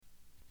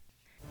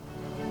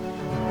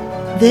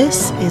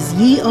This is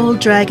Ye Old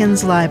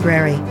Dragon's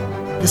Library,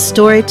 the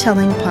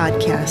storytelling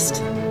podcast.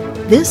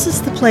 This is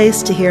the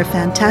place to hear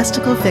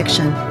fantastical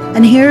fiction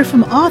and hear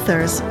from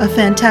authors of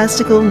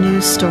fantastical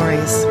news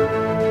stories.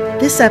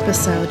 This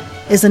episode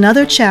is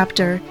another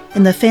chapter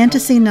in the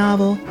fantasy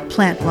novel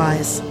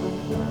Plantwise,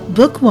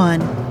 Book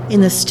 1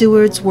 in the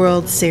Steward's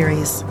World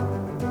series.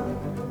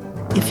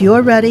 If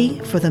you're ready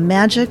for the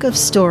magic of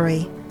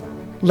story,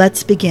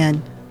 let's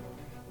begin.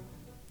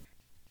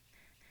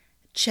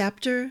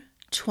 Chapter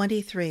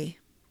 23.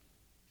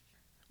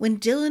 When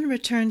Dylan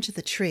returned to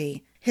the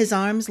tree, his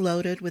arms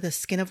loaded with a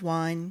skin of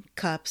wine,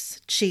 cups,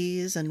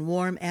 cheese, and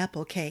warm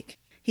apple cake,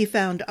 he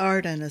found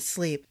Arden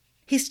asleep.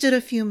 He stood a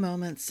few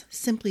moments,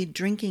 simply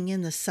drinking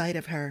in the sight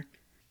of her.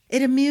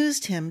 It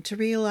amused him to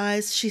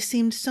realize she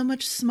seemed so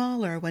much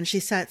smaller when she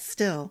sat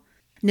still,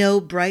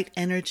 no bright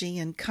energy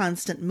and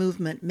constant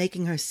movement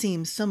making her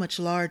seem so much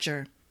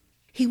larger.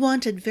 He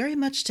wanted very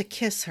much to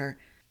kiss her,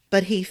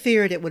 but he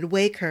feared it would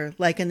wake her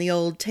like in the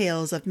old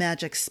tales of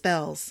magic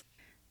spells.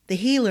 The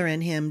healer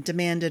in him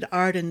demanded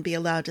Arden be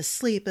allowed to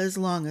sleep as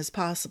long as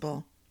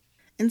possible.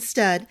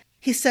 Instead,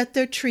 he set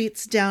their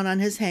treats down on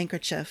his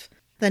handkerchief,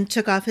 then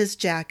took off his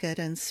jacket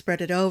and spread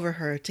it over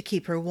her to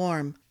keep her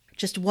warm.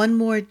 Just one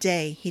more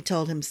day, he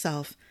told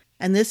himself,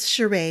 and this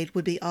charade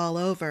would be all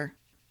over.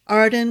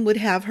 Arden would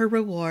have her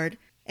reward,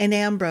 and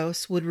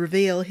Ambrose would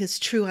reveal his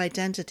true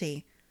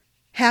identity.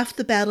 Half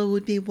the battle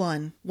would be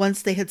won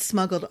once they had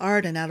smuggled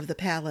Arden out of the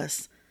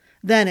palace.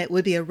 Then it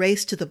would be a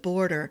race to the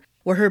border,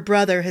 where her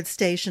brother had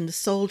stationed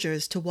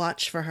soldiers to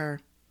watch for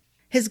her.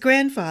 His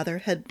grandfather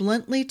had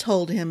bluntly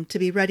told him to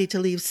be ready to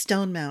leave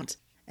Stonemount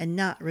and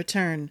not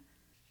return.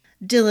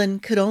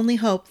 Dylan could only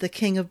hope the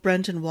King of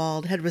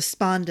Brentonwald had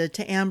responded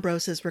to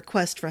Ambrose's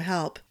request for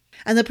help,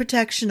 and the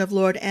protection of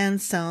Lord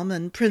Anselm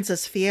and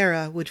Princess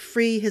Fiera would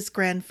free his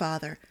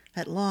grandfather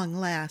at long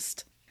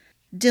last.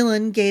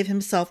 Dylan gave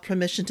himself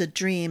permission to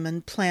dream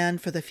and plan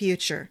for the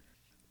future,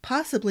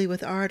 possibly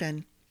with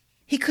Arden.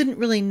 He couldn't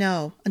really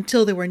know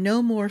until there were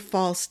no more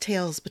false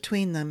tales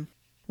between them.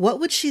 What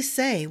would she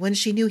say when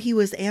she knew he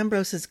was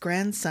Ambrose's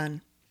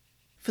grandson?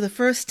 For the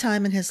first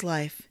time in his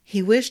life,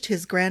 he wished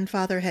his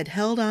grandfather had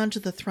held on to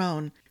the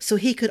throne so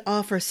he could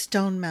offer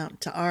Stonemount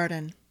to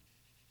Arden.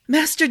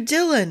 "Master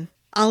Dylan!"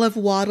 Olive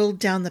waddled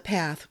down the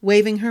path,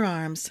 waving her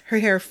arms, her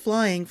hair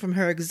flying from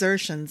her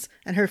exertions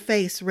and her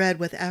face red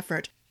with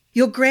effort.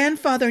 "Your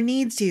grandfather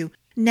needs you,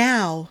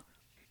 now!"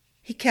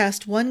 He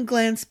cast one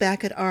glance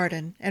back at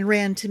Arden and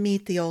ran to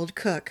meet the old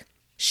cook.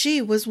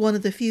 She was one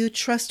of the few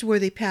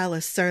trustworthy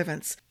palace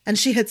servants, and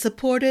she had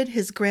supported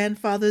his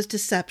grandfather's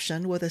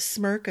deception with a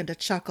smirk and a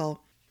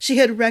chuckle. She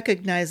had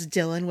recognized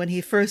Dylan when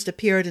he first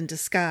appeared in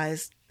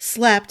disguise,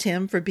 slapped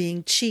him for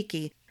being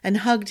cheeky, and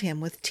hugged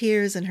him with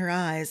tears in her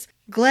eyes,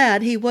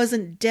 glad he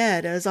wasn't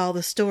dead as all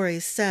the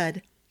stories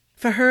said.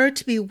 For her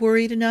to be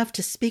worried enough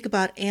to speak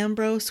about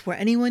Ambrose where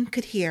anyone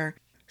could hear,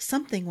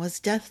 something was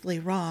deathly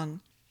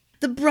wrong.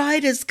 "The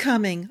bride is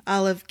coming,"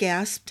 Olive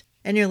gasped,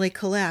 and nearly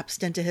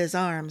collapsed into his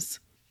arms.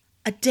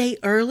 "A day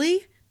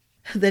early?"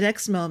 The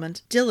next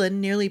moment, Dylan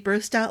nearly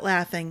burst out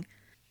laughing.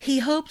 He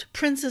hoped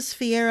Princess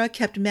Fiera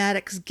kept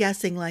Maddox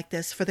guessing like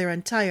this for their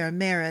entire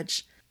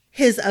marriage.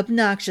 His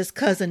obnoxious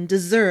cousin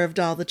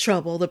deserved all the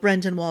trouble the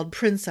Brentonwald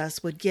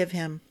princess would give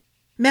him.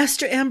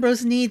 "Master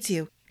Ambrose needs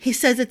you. He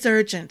says it's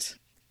urgent."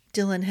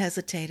 Dylan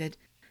hesitated.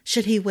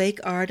 Should he wake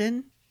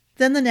Arden?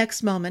 Then the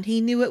next moment he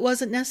knew it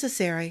wasn't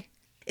necessary.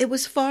 It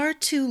was far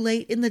too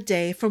late in the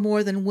day for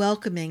more than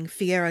welcoming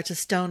Fiera to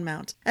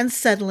Stonemount and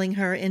settling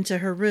her into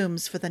her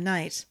rooms for the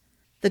night.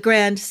 The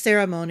grand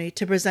ceremony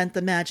to present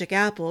the magic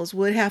apples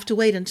would have to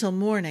wait until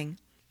morning,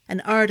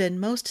 and Arden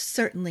most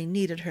certainly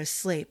needed her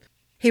sleep.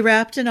 He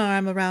wrapped an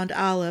arm around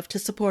Olive to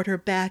support her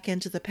back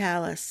into the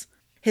palace.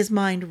 His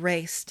mind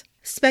raced,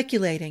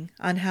 speculating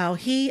on how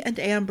he and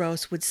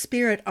Ambrose would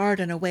spirit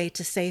Arden away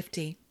to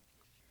safety.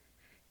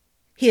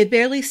 He had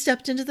barely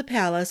stepped into the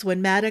palace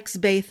when Maddox,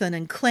 Bathan,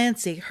 and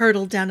Clancy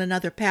hurtled down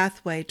another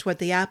pathway toward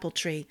the apple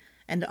tree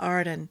and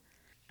Arden.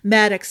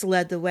 Maddox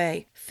led the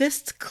way,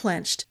 fists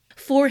clenched,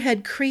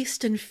 forehead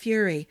creased in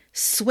fury,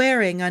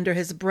 swearing under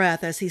his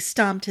breath as he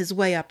stomped his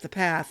way up the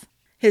path.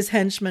 His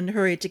henchmen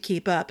hurried to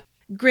keep up,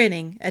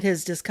 grinning at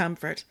his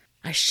discomfort.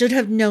 "I should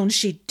have known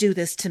she'd do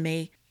this to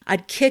me.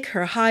 I'd kick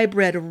her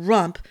high-bred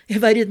rump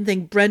if I didn't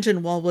think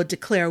Brentonwald would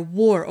declare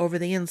war over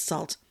the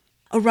insult.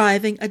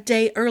 Arriving a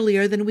day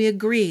earlier than we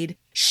agreed.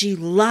 She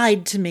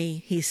lied to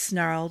me," he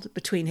snarled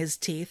between his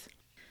teeth.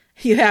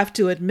 "You have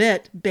to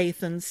admit,"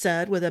 Bathan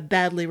said with a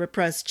badly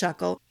repressed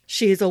chuckle,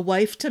 "she's a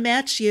wife to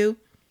match you."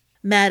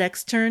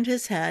 Maddox turned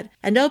his head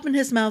and opened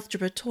his mouth to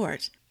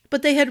retort,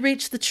 but they had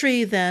reached the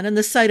tree then, and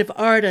the sight of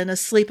Arden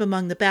asleep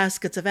among the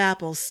baskets of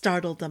apples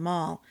startled them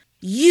all.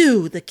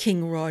 "You!" the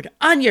king roared.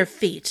 "On your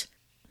feet!"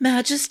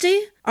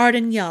 "Majesty?"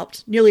 Arden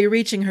yelped, nearly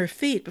reaching her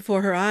feet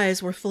before her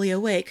eyes were fully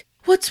awake.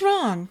 "What's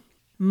wrong?"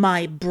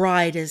 "My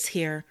bride is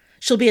here.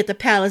 She'll be at the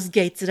palace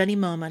gates at any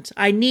moment.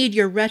 I need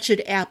your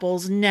wretched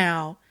apples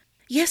now."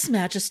 "Yes,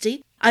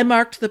 Majesty. I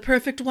marked the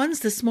perfect ones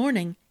this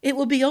morning. It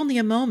will be only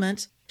a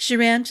moment." She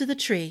ran to the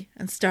tree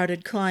and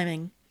started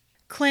climbing.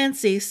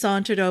 Clancy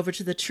sauntered over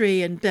to the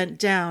tree and bent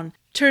down,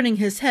 turning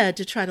his head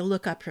to try to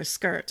look up her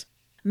skirt.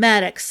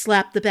 Maddox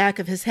slapped the back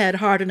of his head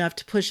hard enough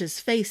to push his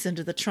face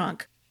into the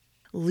trunk.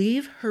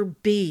 "Leave her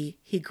be,"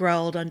 he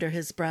growled under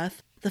his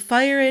breath, the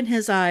fire in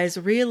his eyes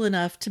real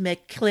enough to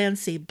make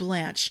Clancy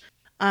blanch.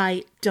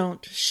 "I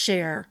don't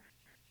share."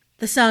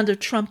 The sound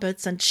of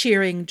trumpets and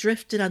cheering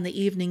drifted on the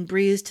evening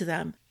breeze to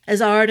them, as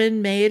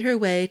Arden made her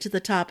way to the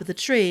top of the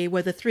tree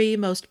where the 3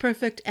 most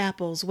perfect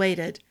apples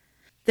waited.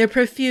 Their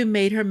perfume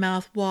made her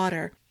mouth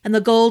water, and the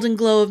golden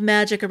glow of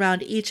magic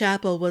around each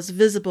apple was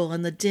visible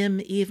in the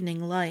dim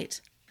evening light.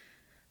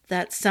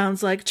 "That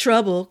sounds like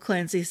trouble,"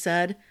 Clancy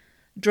said.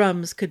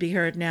 Drums could be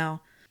heard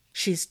now.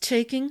 "She's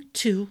taking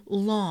too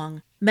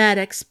long."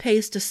 Maddox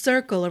paced a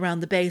circle around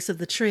the base of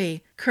the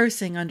tree,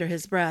 cursing under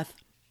his breath.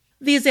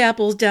 "These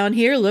apples down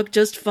here look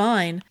just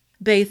fine."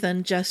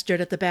 Bathan gestured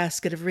at the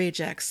basket of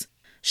rejects.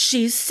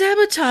 "She's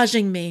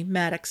sabotaging me,"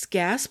 Maddox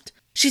gasped.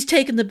 "She's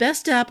taken the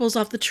best apples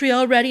off the tree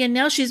already, and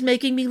now she's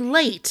making me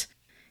late."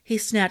 He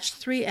snatched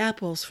 3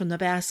 apples from the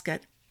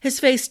basket. His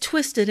face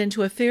twisted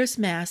into a fierce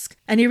mask,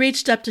 and he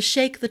reached up to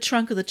shake the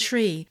trunk of the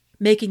tree,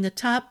 making the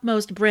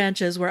topmost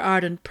branches where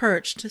Arden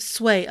perched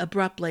sway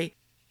abruptly.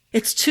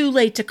 "It's too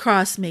late to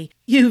cross me.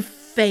 You've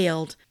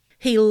failed."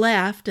 He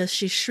laughed as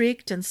she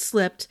shrieked and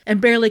slipped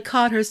and barely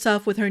caught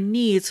herself with her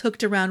knees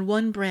hooked around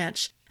one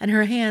branch and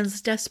her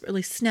hands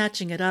desperately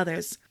snatching at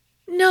others.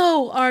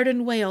 "No,"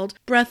 Arden wailed,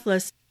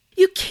 breathless.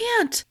 "You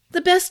can't!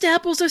 The best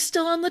apples are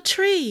still on the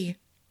tree."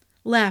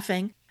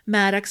 Laughing,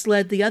 Maddox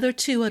led the other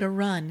 2 at a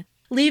run,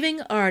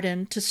 leaving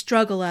Arden to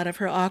struggle out of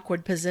her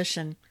awkward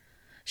position.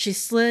 She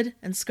slid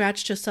and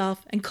scratched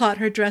herself and caught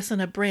her dress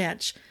on a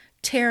branch,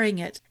 tearing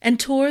it, and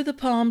tore the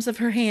palms of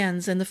her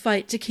hands in the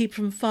fight to keep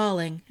from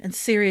falling and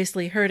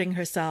seriously hurting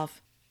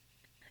herself.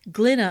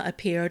 Glenna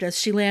appeared as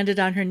she landed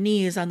on her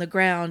knees on the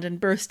ground and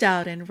burst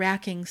out in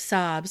racking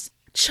sobs.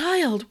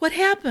 "Child, what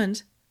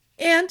happened?"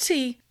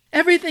 "Auntie,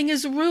 everything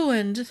is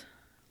ruined."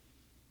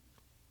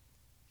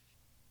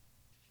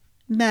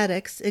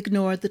 Maddox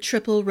ignored the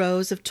triple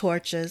rows of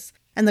torches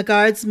and the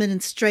guardsmen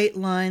in straight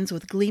lines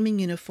with gleaming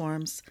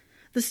uniforms,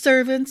 the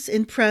servants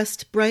in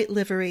pressed bright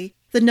livery,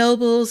 the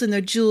nobles in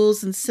their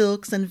jewels and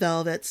silks and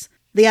velvets,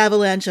 the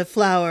avalanche of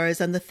flowers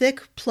and the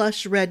thick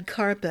plush red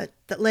carpet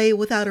that lay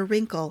without a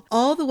wrinkle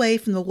all the way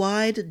from the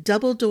wide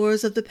double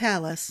doors of the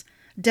palace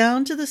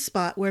down to the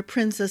spot where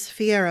Princess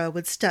Fiera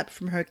would step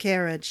from her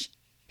carriage.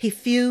 He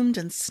fumed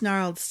and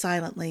snarled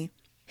silently,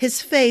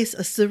 his face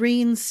a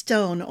serene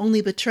stone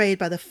only betrayed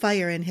by the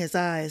fire in his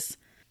eyes.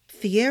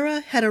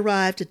 Fiera had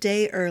arrived a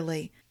day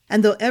early,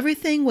 and though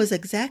everything was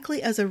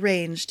exactly as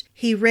arranged,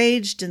 he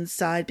raged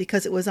inside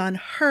because it was on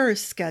her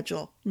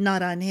schedule,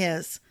 not on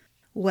his.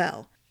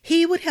 Well,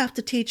 he would have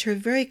to teach her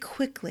very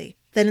quickly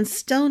that in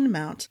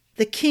Stonemount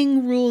the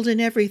king ruled in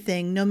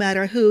everything, no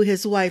matter who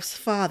his wife's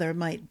father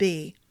might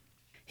be.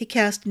 He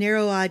cast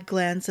narrow-eyed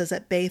glances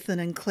at Bathan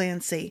and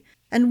Clancy,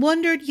 and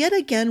wondered yet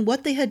again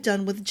what they had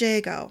done with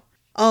Jago.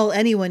 All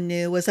anyone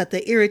knew was that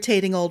the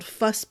irritating old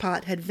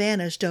fusspot had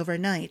vanished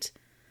overnight.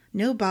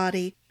 No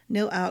body,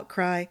 no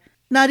outcry,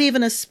 not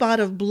even a spot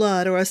of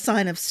blood or a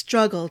sign of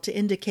struggle to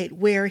indicate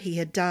where he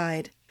had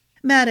died.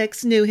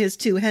 Maddox knew his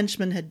 2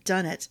 henchmen had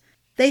done it.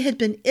 They had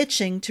been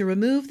itching to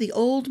remove the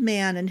old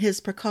man and his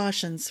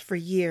precautions for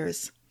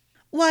years.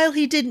 While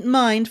he didn't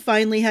mind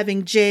finally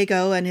having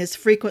Jago and his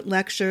frequent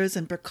lectures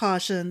and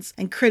precautions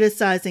and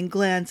criticizing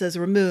glances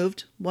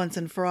removed once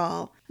and for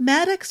all,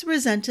 Maddox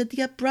resented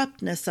the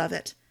abruptness of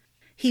it.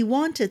 He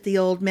wanted the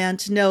old man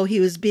to know he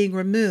was being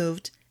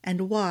removed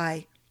and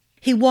why.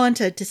 He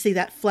wanted to see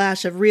that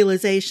flash of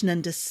realization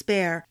and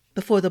despair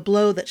before the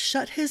blow that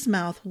shut his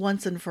mouth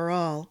once and for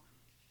all.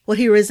 What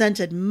he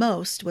resented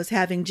most was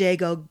having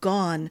Jago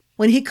gone,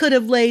 when he could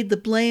have laid the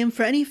blame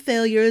for any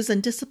failures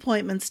and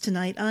disappointments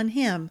tonight on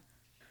him.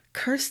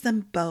 Curse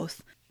them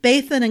both.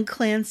 Bathan and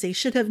Clancy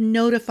should have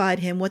notified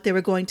him what they were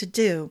going to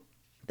do.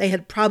 They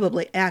had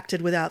probably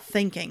acted without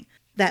thinking.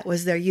 That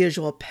was their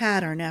usual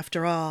pattern,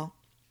 after all.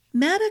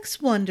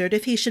 Maddox wondered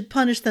if he should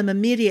punish them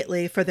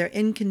immediately for their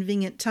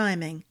inconvenient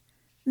timing.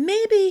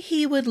 Maybe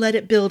he would let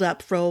it build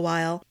up for a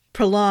while,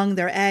 prolong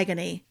their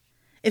agony.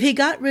 If he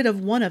got rid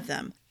of one of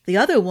them, the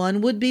other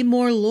one would be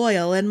more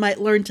loyal and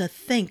might learn to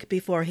think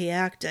before he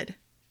acted.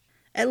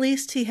 At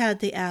least he had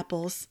the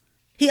apples.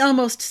 He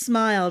almost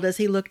smiled as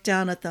he looked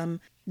down at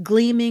them,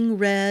 gleaming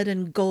red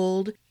and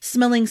gold,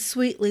 smelling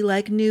sweetly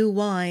like new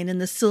wine in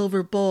the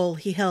silver bowl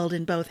he held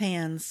in both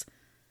hands.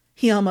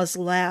 He almost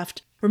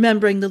laughed,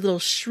 remembering the little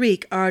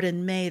shriek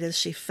Arden made as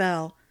she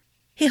fell.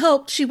 He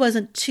hoped she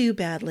wasn't too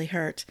badly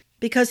hurt,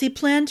 because he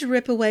planned to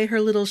rip away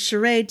her little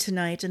charade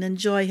tonight and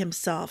enjoy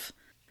himself.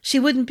 She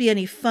wouldn't be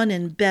any fun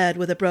in bed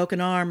with a broken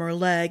arm or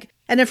leg,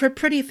 and if her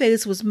pretty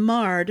face was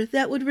marred,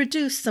 that would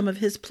reduce some of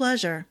his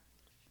pleasure.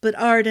 But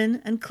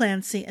Arden and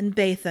Clancy and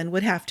Bathan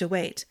would have to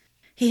wait.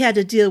 He had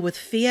to deal with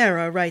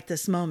Fiera right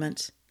this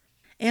moment.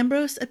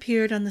 Ambrose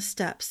appeared on the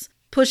steps,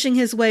 pushing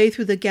his way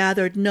through the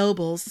gathered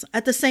nobles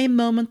at the same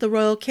moment the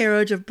royal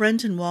carriage of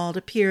Brentenwald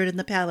appeared in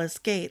the palace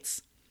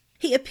gates.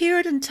 He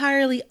appeared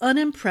entirely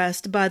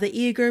unimpressed by the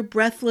eager,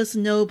 breathless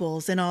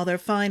nobles in all their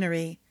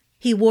finery.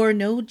 He wore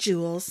no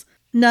jewels,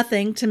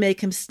 nothing to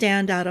make him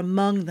stand out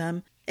among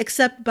them,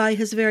 except by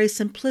his very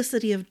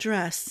simplicity of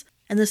dress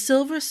and the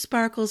silver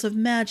sparkles of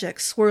magic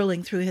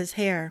swirling through his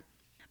hair.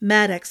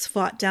 Maddox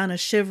fought down a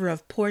shiver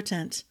of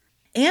portent.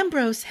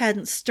 Ambrose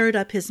hadn't stirred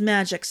up his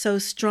magic so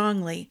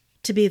strongly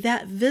to be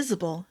that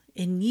visible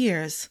in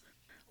years.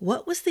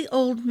 What was the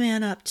old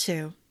man up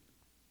to?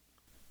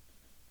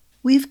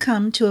 We've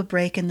come to a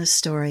break in the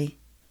story.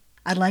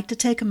 I'd like to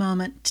take a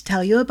moment to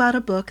tell you about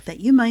a book that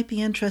you might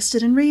be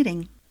interested in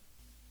reading.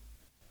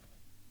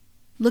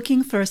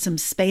 Looking for some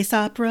space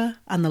opera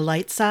on the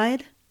light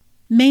side?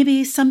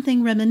 Maybe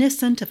something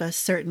reminiscent of a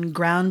certain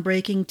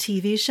groundbreaking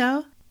TV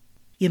show?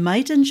 You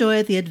might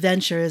enjoy the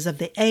adventures of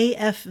the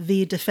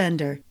AFV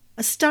Defender,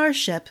 a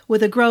starship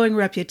with a growing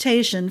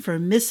reputation for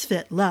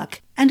misfit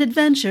luck and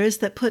adventures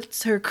that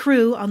puts her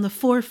crew on the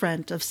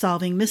forefront of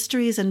solving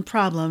mysteries and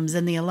problems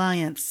in the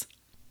Alliance.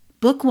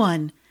 Book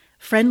 1,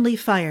 Friendly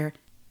Fire,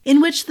 in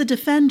which the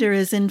Defender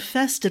is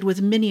infested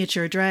with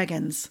miniature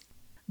dragons.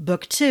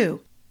 Book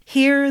 2,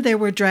 Here There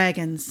Were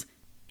Dragons,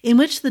 in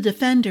which the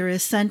Defender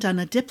is sent on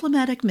a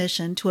diplomatic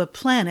mission to a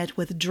planet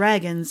with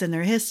dragons in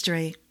their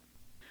history.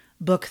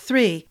 Book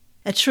 3,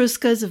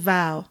 Etrusca's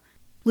Vow.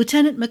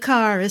 Lieutenant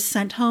Makar is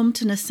sent home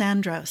to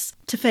Nisandros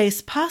to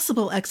face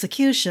possible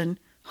execution,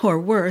 or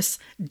worse,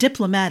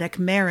 diplomatic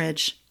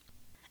marriage.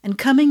 And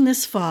coming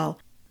this fall,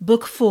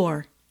 Book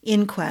 4,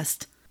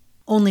 Inquest.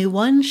 Only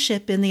one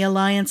ship in the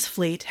Alliance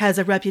fleet has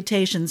a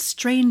reputation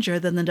stranger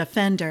than the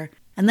Defender,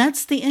 and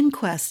that's the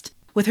Inquest,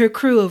 with her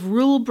crew of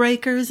rule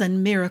breakers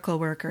and miracle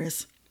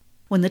workers.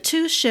 When the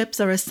two ships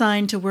are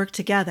assigned to work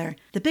together,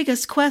 the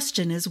biggest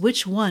question is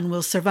which one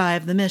will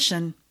survive the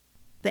mission.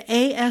 The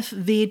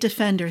AFV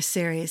Defender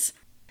series,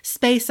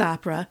 space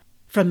opera,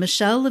 from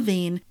Michelle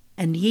Levigne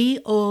and Ye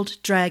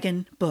Old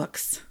Dragon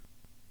Books.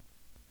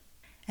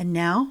 And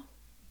now,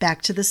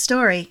 back to the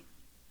story.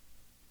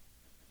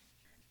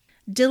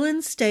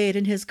 Dylan stayed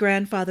in his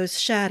grandfather's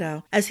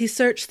shadow as he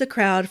searched the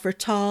crowd for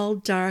tall,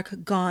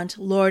 dark, gaunt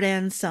Lord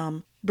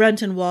Anselm,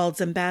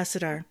 Brentenwald's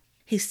ambassador.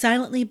 He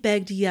silently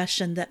begged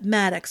Yeshin that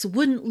Maddox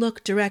wouldn't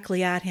look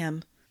directly at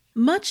him.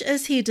 Much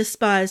as he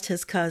despised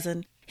his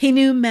cousin, he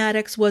knew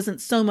Maddox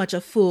wasn't so much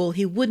a fool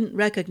he wouldn't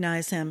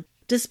recognize him,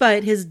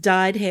 despite his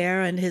dyed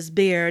hair and his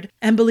beard,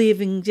 and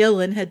believing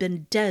Dylan had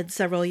been dead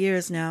several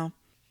years now.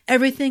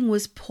 Everything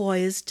was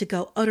poised to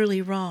go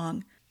utterly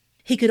wrong.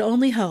 He could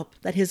only hope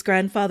that his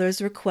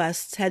grandfather's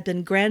requests had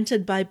been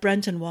granted by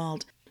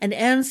Brentenwald, and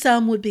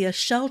Anselm would be a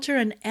shelter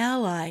and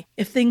ally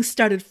if things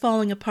started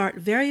falling apart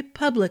very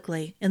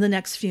publicly in the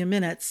next few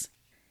minutes.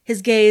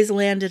 His gaze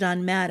landed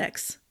on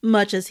Maddox,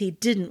 much as he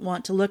didn't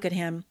want to look at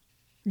him.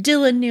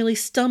 Dylan nearly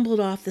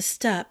stumbled off the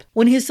step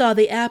when he saw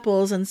the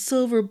apples and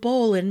silver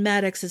bowl in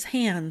Maddox's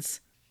hands.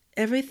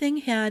 Everything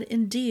had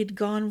indeed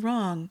gone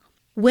wrong.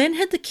 When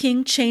had the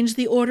king changed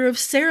the order of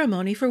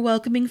ceremony for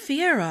welcoming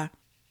Fiera?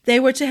 They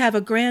were to have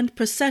a grand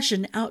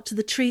procession out to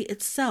the tree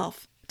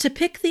itself, to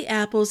pick the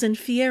apples in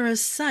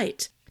Fiera's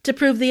sight, to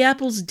prove the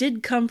apples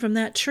did come from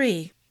that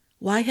tree.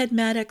 Why had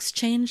Maddox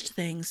changed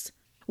things?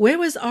 Where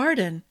was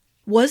Arden?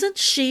 Wasn't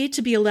she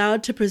to be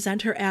allowed to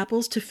present her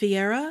apples to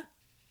Fiera?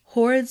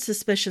 Horrid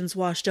suspicions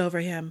washed over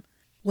him.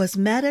 Was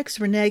Maddox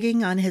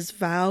reneging on his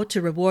vow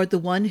to reward the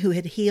one who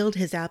had healed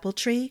his apple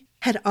tree?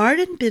 Had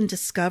Arden been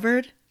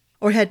discovered?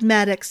 Or had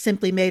Maddox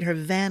simply made her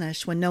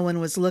vanish when no one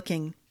was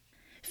looking?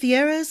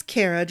 Fiera's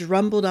carriage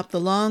rumbled up the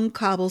long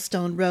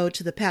cobblestone road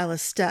to the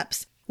palace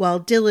steps, while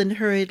Dylan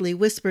hurriedly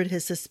whispered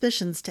his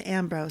suspicions to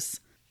Ambrose.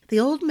 The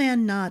old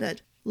man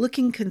nodded,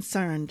 looking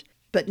concerned,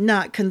 but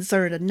not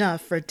concerned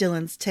enough for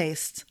Dylan's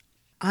tastes.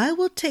 "I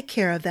will take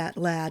care of that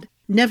lad,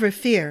 never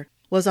fear,"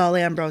 was all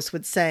Ambrose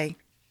would say.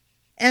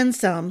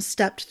 Anselm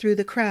stepped through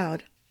the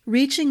crowd,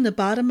 reaching the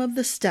bottom of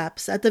the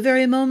steps at the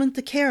very moment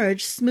the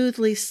carriage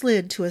smoothly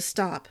slid to a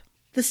stop.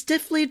 The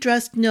stiffly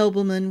dressed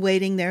nobleman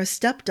waiting there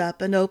stepped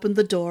up and opened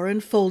the door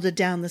and folded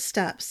down the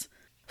steps.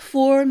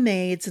 4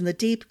 maids in the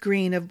deep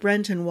green of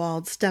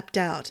Brentenwald stepped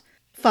out,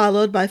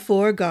 followed by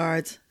 4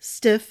 guards,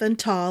 stiff and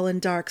tall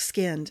and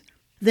dark-skinned.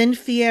 Then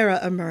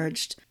Fiera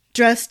emerged,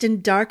 dressed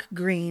in dark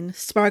green,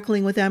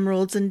 sparkling with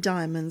emeralds and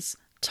diamonds,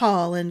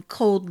 tall and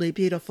coldly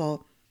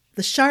beautiful.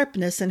 The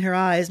sharpness in her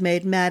eyes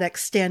made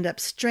Maddox stand up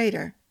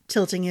straighter,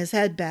 tilting his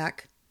head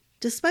back.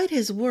 Despite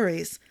his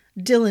worries,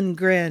 Dylan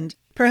grinned.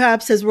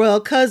 Perhaps his royal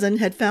cousin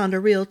had found a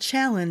real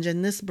challenge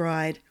in this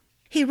bride.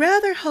 He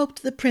rather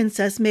hoped the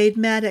princess made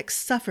Maddox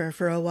suffer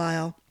for a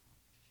while.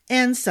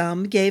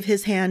 Anselm gave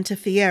his hand to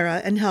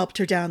Fiera and helped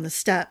her down the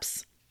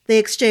steps. They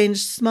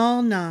exchanged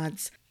small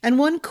nods, and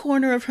one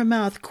corner of her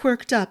mouth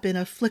quirked up in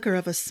a flicker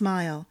of a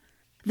smile.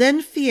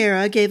 Then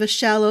Fiera gave a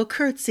shallow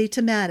curtsy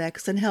to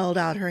Maddox and held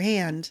out her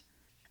hand.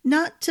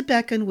 Not to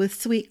beckon with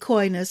sweet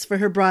coyness for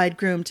her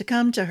bridegroom to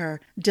come to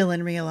her,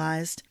 Dylan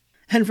realized.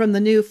 And from the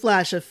new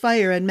flash of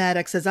fire in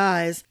Maddox's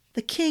eyes,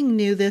 the king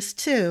knew this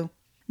too.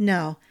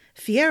 No,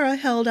 Fiera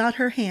held out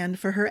her hand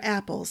for her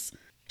apples.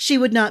 She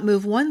would not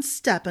move one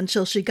step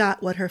until she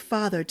got what her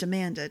father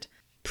demanded.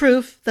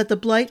 Proof that the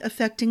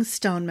blight-affecting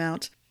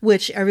Stonemount,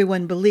 which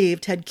everyone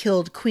believed had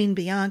killed Queen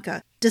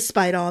Bianca,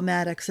 despite all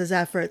Maddox's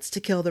efforts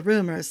to kill the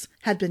rumors,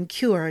 had been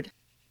cured.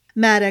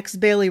 Maddox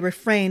barely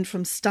refrained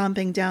from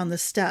stomping down the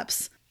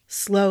steps,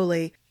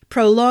 slowly,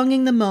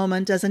 prolonging the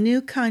moment as a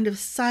new kind of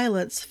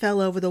silence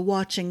fell over the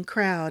watching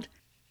crowd.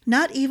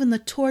 Not even the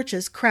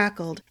torches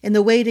crackled in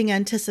the waiting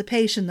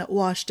anticipation that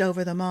washed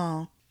over them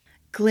all.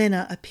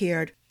 Glenna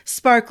appeared,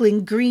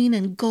 sparkling green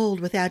and gold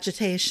with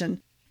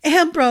agitation.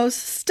 "Ambrose,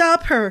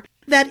 stop her!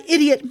 That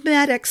idiot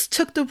Maddox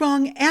took the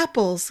wrong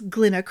apples!"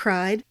 Glenna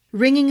cried,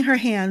 wringing her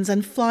hands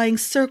and flying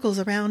circles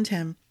around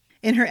him.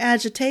 In her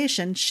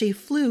agitation, she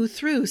flew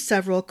through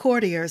several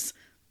courtiers.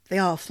 They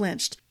all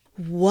flinched.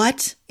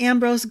 "What?"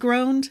 Ambrose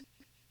groaned.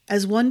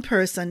 As one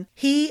person,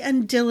 he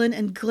and Dillon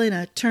and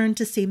Glenna turned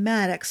to see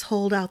Maddox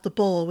hold out the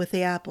bowl with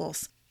the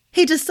apples.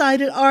 "He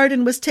decided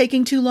Arden was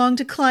taking too long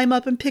to climb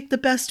up and pick the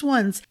best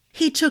ones.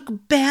 He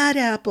took bad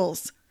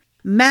apples."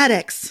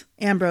 "Maddox!"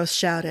 Ambrose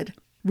shouted.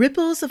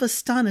 Ripples of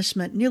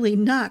astonishment nearly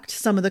knocked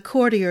some of the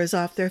courtiers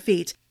off their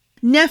feet.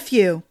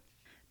 "Nephew!"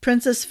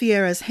 Princess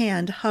Fiera's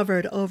hand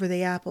hovered over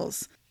the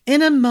apples.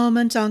 "In a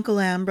moment, Uncle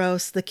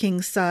Ambrose," the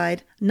king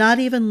sighed, not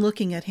even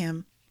looking at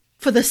him.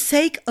 "For the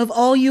sake of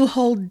all you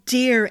hold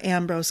dear,"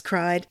 Ambrose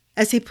cried,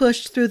 as he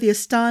pushed through the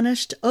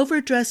astonished,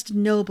 overdressed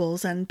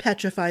nobles and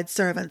petrified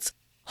servants.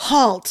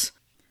 "Halt!"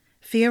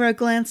 Fiera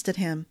glanced at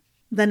him,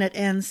 then at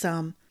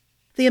Anselm.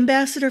 The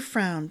ambassador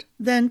frowned,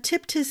 then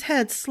tipped his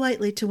head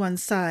slightly to one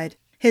side.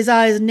 His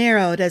eyes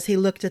narrowed as he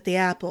looked at the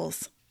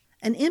apples.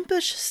 An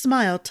impish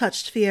smile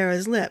touched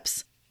Fiera's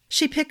lips.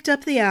 She picked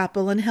up the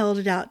apple and held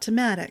it out to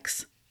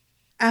Maddox.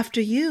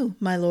 "After you,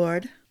 my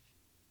lord."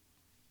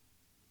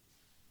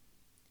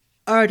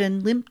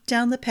 Arden limped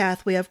down the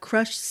pathway of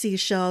crushed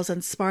seashells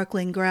and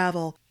sparkling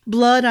gravel,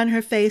 blood on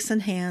her face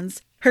and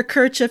hands, her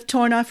kerchief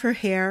torn off her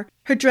hair,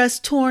 her dress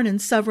torn in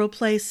several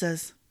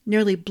places,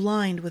 nearly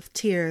blind with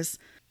tears.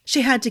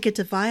 She had to get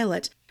to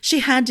Violet. She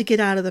had to get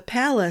out of the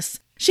palace.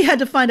 She had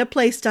to find a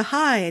place to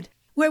hide.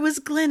 Where was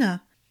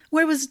Glenna?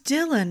 Where was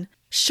Dillon?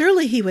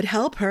 Surely he would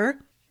help her.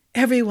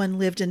 Everyone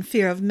lived in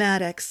fear of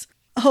Maddox.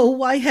 Oh,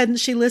 why hadn't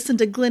she listened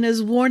to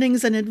Glenna's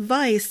warnings and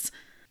advice?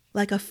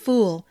 Like a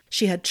fool,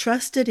 she had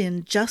trusted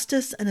in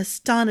justice and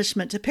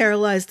astonishment to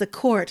paralyze the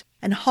court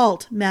and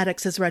halt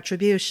Maddox's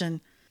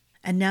retribution.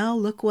 And now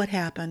look what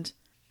happened.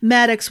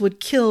 Maddox would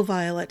kill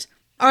Violet.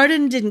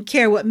 Arden didn't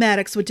care what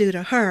Maddox would do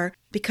to her,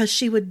 because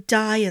she would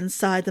die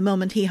inside the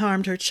moment he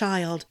harmed her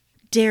child,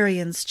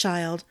 Darian's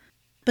child.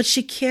 But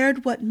she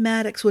cared what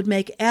Maddox would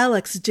make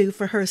Alex do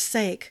for her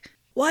sake.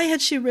 Why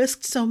had she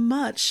risked so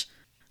much?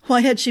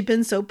 Why had she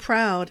been so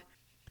proud?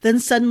 Then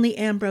suddenly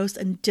Ambrose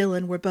and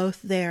Dillon were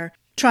both there,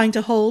 trying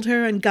to hold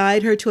her and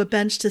guide her to a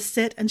bench to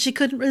sit, and she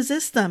couldn't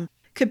resist them,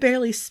 could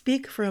barely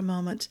speak for a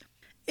moment.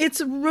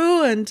 "It's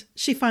ruined,"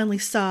 she finally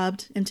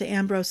sobbed into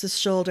Ambrose's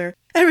shoulder.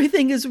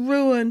 "Everything is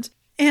ruined.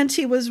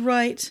 Auntie was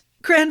right.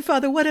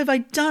 Grandfather, what have I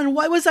done?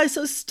 Why was I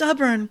so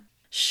stubborn?"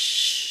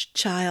 "Shh,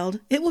 child.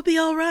 It will be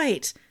all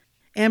right."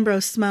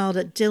 Ambrose smiled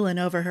at Dillon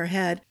over her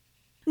head.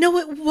 "No,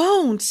 it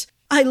won't.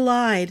 I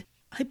lied.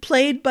 I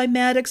played by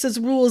Maddox's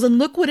rules, and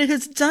look what it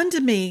has done to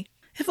me.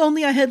 If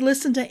only I had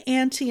listened to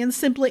Auntie and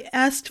simply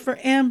asked for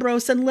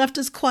Ambrose and left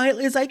as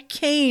quietly as I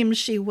came,"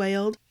 she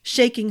wailed,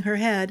 shaking her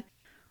head.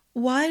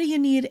 "Why do you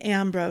need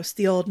Ambrose?"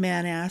 the old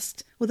man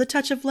asked, with a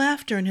touch of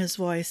laughter in his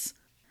voice.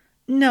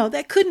 No,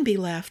 that couldn't be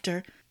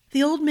laughter.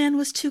 The old man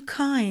was too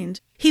kind.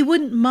 He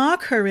wouldn't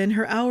mock her in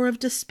her hour of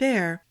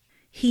despair.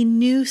 He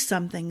knew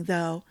something,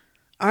 though.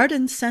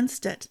 Arden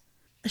sensed it.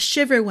 A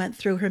shiver went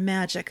through her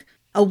magic,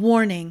 a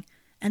warning,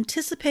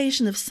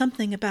 anticipation of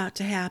something about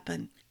to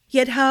happen.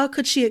 Yet how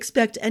could she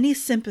expect any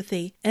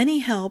sympathy, any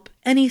help,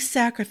 any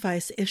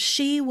sacrifice if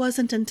she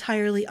wasn't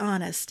entirely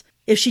honest,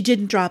 if she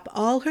didn't drop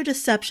all her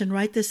deception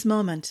right this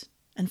moment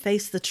and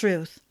face the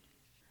truth?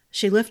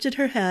 She lifted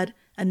her head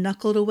and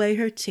knuckled away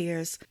her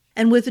tears,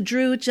 and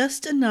withdrew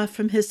just enough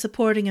from his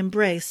supporting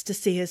embrace to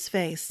see his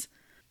face.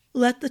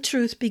 "Let the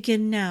truth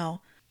begin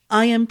now.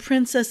 I am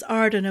Princess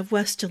Arden of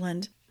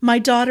Westerland. My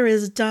daughter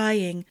is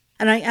dying,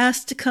 and I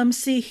asked to come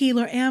see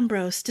Healer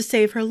Ambrose to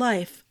save her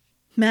life.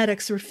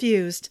 Maddox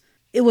refused.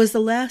 It was the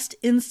last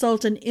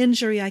insult and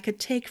injury I could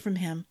take from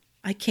him.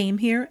 I came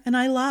here and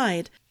I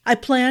lied. I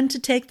planned to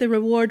take the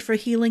reward for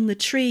healing the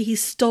tree he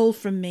stole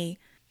from me.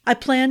 I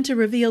planned to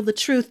reveal the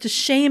truth to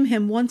shame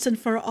him once and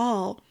for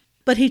all.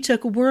 But he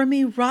took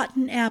wormy,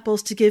 rotten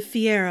apples to give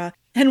Fiera,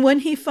 and when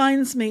he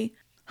finds me,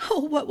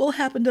 oh, what will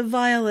happen to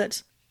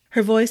Violet?"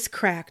 Her voice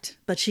cracked,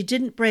 but she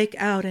didn't break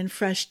out in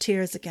fresh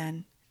tears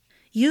again.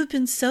 "You've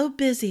been so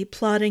busy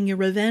plotting your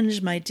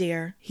revenge, my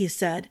dear," he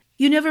said.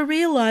 "You never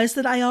realized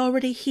that I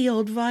already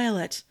healed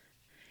Violet."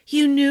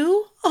 "You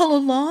knew all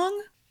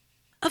along?"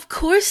 "Of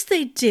course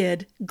they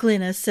did,"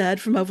 Glenna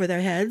said from over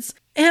their heads.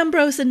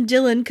 "Ambrose and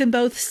Dillon can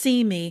both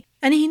see me,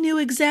 and he knew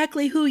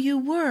exactly who you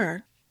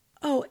were."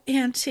 "Oh,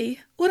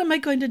 Auntie, what am I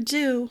going to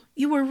do?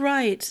 You were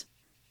right."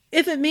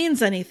 If it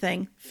means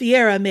anything,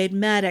 Fiera made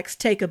Maddox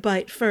take a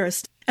bite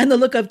first, and the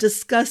look of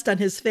disgust on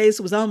his face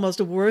was almost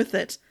worth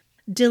it.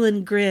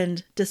 Dylan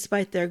grinned,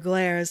 despite their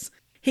glares.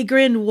 He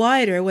grinned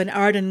wider when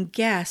Arden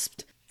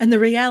gasped, and the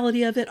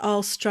reality of it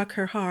all struck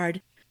her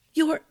hard.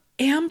 "You're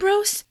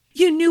Ambrose?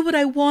 You knew what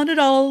I wanted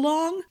all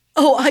along?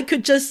 Oh, I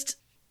could just—"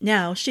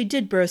 Now she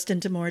did burst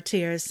into more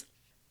tears.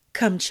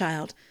 "Come,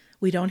 child,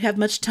 we don't have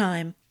much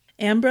time."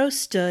 Ambrose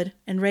stood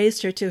and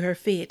raised her to her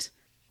feet.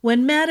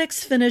 "When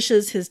Maddox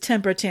finishes his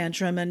temper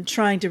tantrum and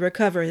trying to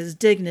recover his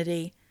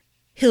dignity,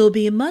 he'll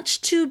be much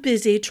too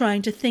busy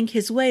trying to think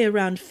his way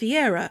around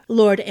Fiera,"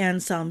 Lord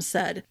Anselm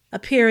said,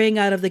 appearing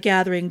out of the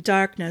gathering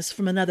darkness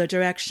from another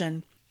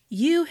direction.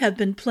 "You have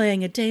been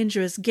playing a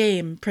dangerous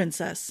game,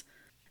 Princess."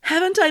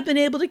 "Haven't I been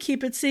able to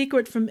keep it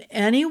secret from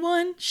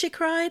anyone?" she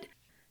cried.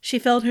 She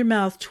felt her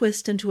mouth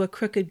twist into a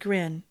crooked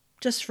grin,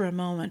 just for a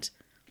moment.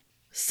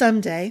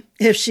 Someday,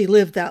 if she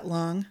lived that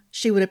long,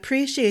 she would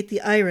appreciate the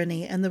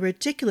irony and the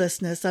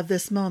ridiculousness of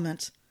this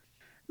moment.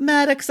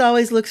 "Maddox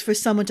always looks for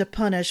someone to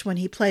punish when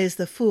he plays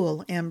the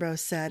fool,"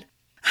 Ambrose said.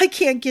 "I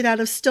can't get out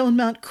of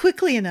Stonemount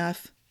quickly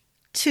enough."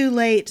 "Too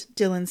late,"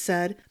 Dylan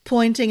said,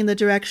 pointing in the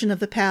direction of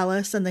the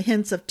palace and the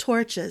hints of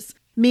torches,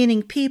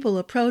 meaning people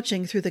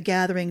approaching through the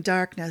gathering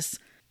darkness.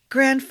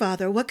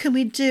 "Grandfather, what can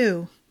we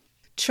do?"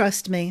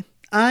 "Trust me,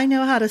 I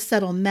know how to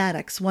settle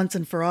Maddox once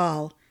and for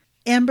all."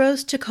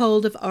 Ambrose took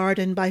hold of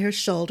Arden by her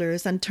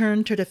shoulders and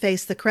turned her to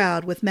face the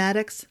crowd with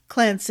Maddox,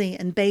 Clancy,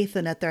 and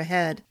Bathan at their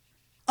head.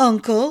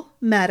 "Uncle,"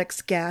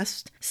 Maddox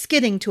gasped,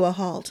 skidding to a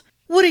halt.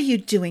 "What are you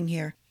doing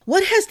here?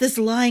 What has this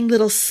lying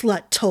little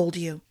slut told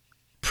you?"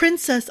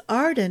 "Princess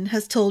Arden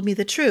has told me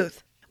the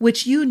truth,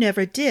 which you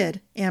never did,"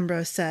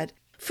 Ambrose said.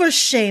 "For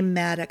shame,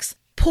 Maddox,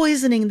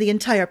 poisoning the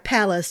entire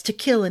palace to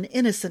kill an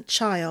innocent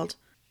child."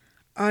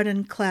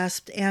 Arden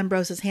clasped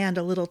Ambrose's hand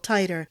a little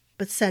tighter,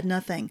 but said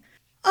nothing.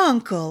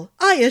 "Uncle,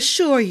 I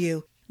assure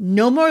you—"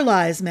 "No more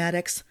lies,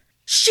 Maddox."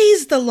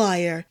 "She's the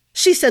liar.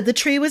 She said the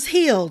tree was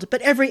healed,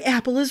 but every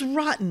apple is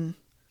rotten."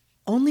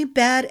 "Only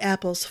bad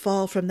apples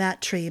fall from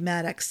that tree,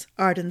 Maddox,"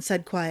 Arden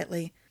said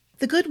quietly.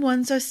 "The good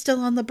ones are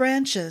still on the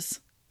branches."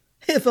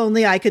 "If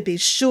only I could be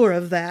sure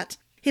of that."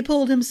 He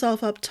pulled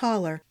himself up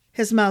taller,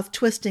 his mouth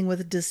twisting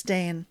with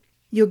disdain.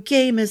 "Your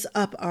game is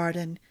up,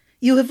 Arden.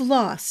 You have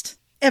lost.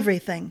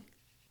 Everything."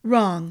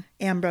 "Wrong,"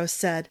 Ambrose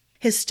said,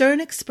 his stern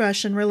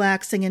expression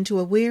relaxing into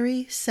a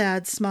weary,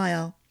 sad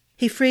smile.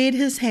 He freed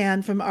his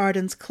hand from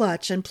Arden's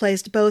clutch and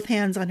placed both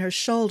hands on her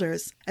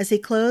shoulders as he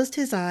closed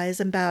his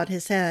eyes and bowed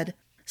his head.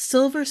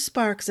 Silver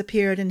sparks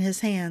appeared in his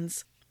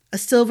hands. A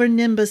silver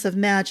nimbus of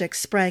magic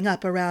sprang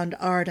up around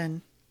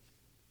Arden.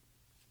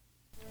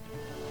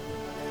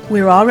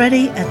 We're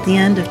already at the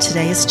end of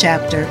today's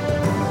chapter.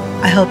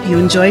 I hope you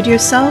enjoyed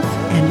yourself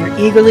and you're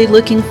eagerly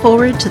looking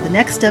forward to the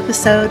next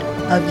episode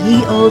of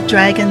Ye Olde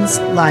Dragons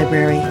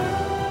Library.